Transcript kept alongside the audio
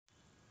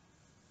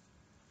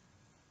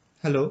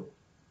Hello,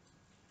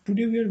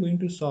 today we are going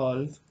to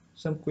solve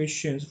some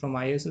questions from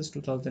ISS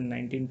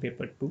 2019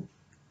 paper 2.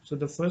 So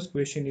the first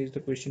question is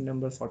the question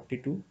number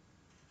 42.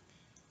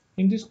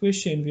 In this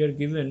question we are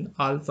given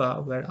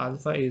alpha where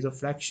alpha is a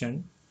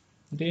fraction,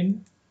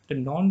 then the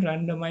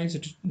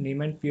non-randomized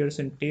Neyman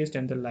Pearson test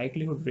and the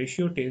likelihood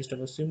ratio test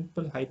of a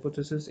simple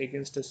hypothesis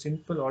against a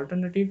simple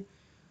alternative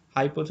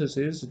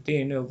hypothesis,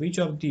 then which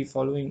of the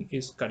following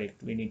is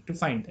correct? We need to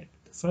find that.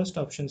 The first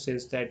option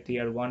says that they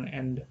are one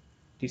and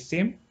the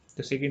same.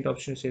 The second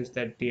option says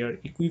that they are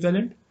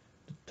equivalent.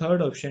 The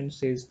third option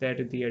says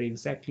that they are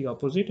exactly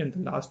opposite, and the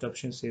last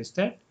option says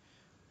that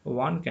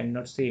one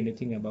cannot say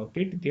anything about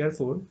it.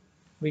 Therefore,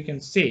 we can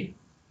say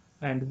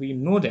and we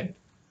know that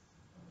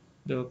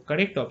the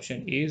correct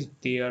option is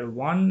they are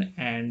one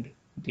and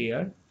they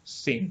are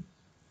same.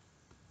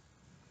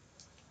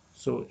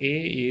 So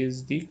A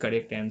is the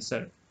correct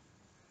answer.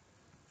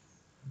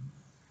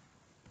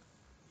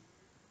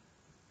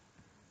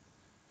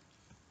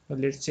 Now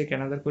let's check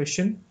another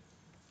question.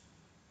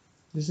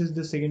 This is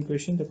the second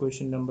question, the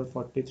question number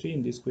 43.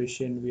 In this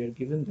question, we are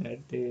given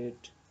that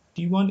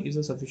T1 is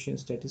a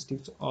sufficient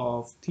statistics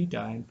of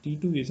theta and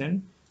T2 is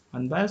an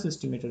unbiased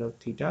estimator of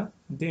theta.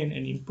 Then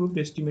an improved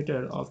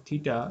estimator of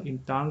theta in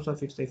terms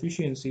of its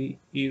efficiency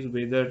is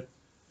whether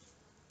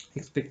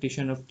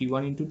expectation of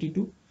T1 into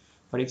T2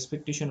 or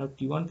expectation of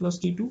T1 plus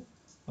T2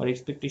 or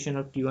expectation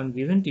of T1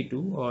 given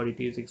T2 or it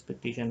is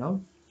expectation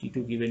of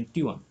T2 given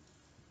T1.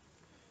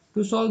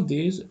 To solve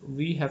this,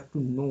 we have to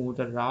know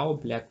the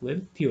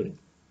Rao-Blackwell theorem.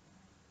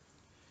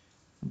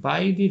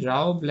 By the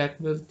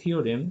Rao-Blackwell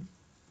theorem,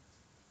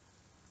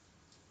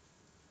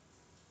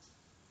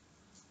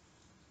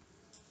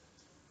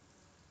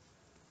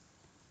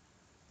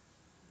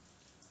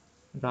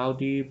 by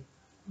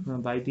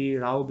the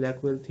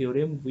Rao-Blackwell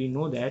theorem, we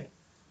know that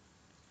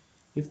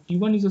if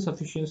T1 is a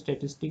sufficient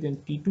statistic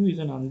and T2 is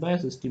an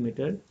unbiased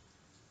estimator,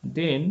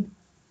 then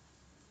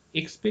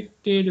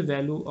expected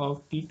value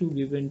of T2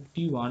 given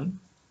T1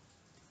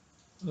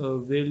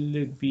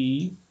 will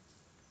be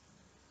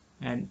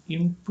an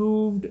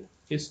improved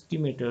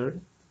estimator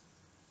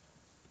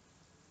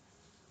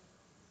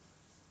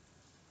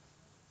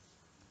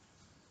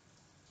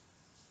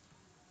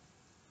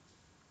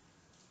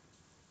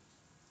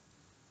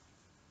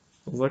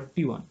over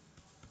T1.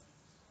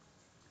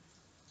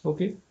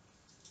 Okay,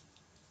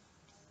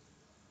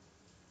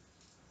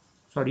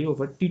 sorry,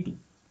 over T2.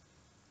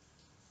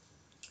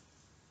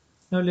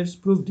 Now let's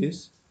prove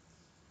this.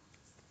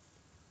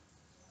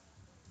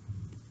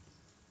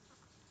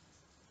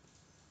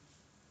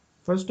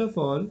 First of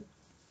all,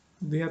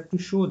 we have to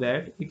show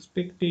that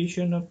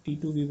expectation of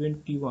T2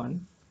 given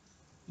T1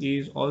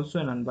 is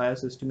also an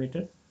unbiased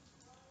estimator.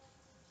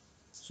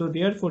 So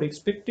therefore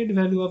expected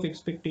value of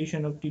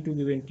expectation of T2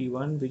 given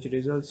T1, which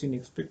results in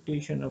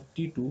expectation of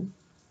T2,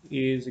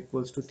 is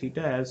equals to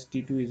theta, as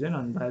T2 is an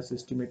unbiased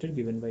estimator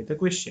given by the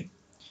question.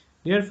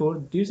 Therefore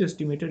this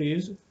estimator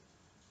is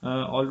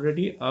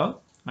already a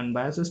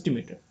unbiased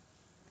estimator.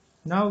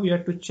 Now we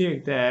have to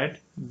check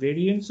that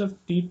variance of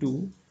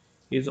T2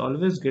 is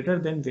always greater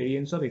than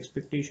variance of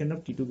expectation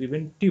of T2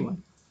 given T1.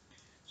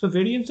 So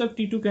variance of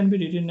T2 can be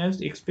written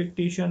as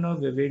expectation of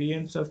the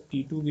variance of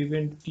T2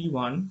 given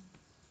T1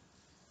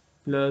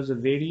 plus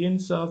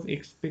variance of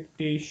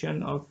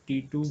expectation of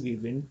T2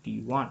 given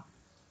T1.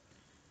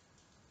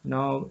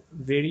 Now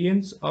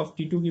variance of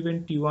T2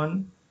 given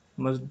T1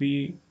 must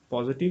be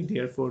positive,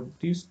 therefore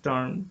this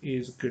term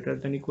is greater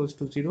than equals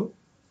to 0,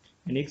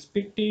 and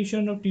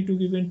expectation of T2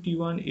 given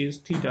T1 is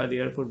theta,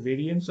 therefore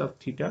variance of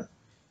theta,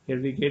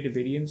 here we get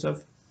variance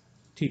of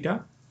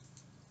theta.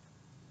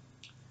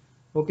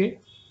 Okay,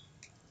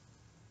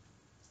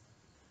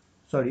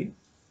 sorry,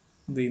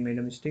 we made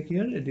a mistake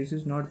here. This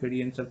is not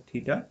variance of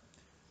theta.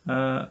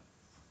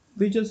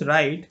 We just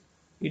write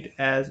it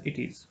as it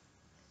is.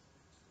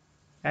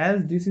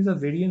 As this is a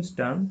variance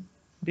term,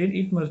 then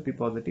it must be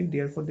positive,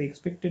 therefore the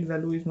expected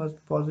value is must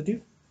be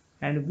positive,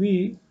 and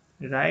we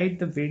write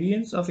the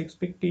variance of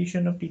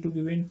expectation of T2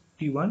 given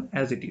T1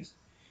 as it is.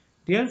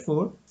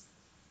 Therefore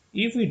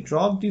if we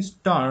drop this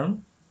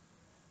term,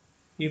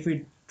 we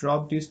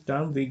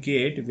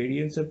get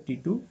variance of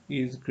T2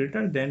 is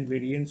greater than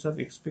variance of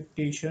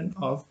expectation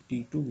of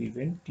T2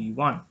 given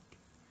T1.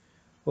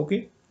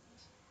 Okay,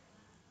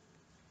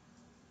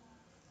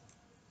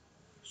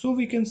 so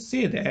we can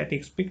say that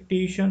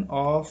expectation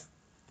of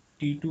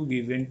T2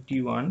 given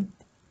T1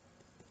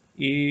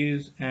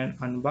 is an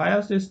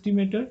unbiased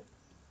estimator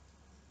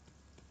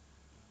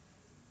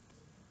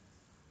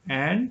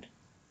and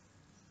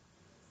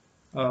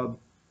a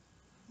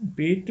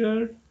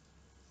better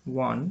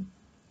one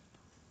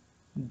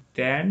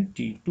than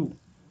T2.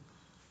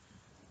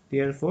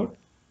 Therefore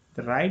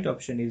the right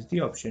option is the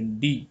option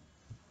D.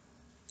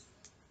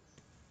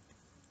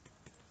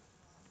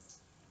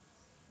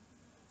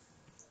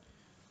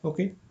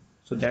 Okay,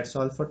 so that's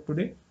all for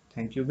today.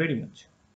 Thank you very much.